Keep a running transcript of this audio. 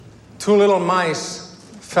Two little mice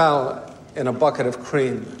fell in a bucket of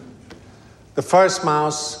cream. The first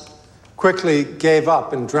mouse quickly gave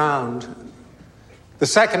up and drowned. The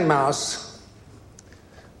second mouse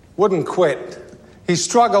wouldn't quit. He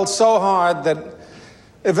struggled so hard that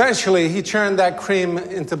eventually he churned that cream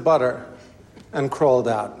into butter and crawled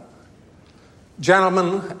out.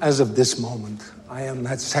 Gentlemen, as of this moment, I am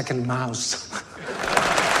that second mouse.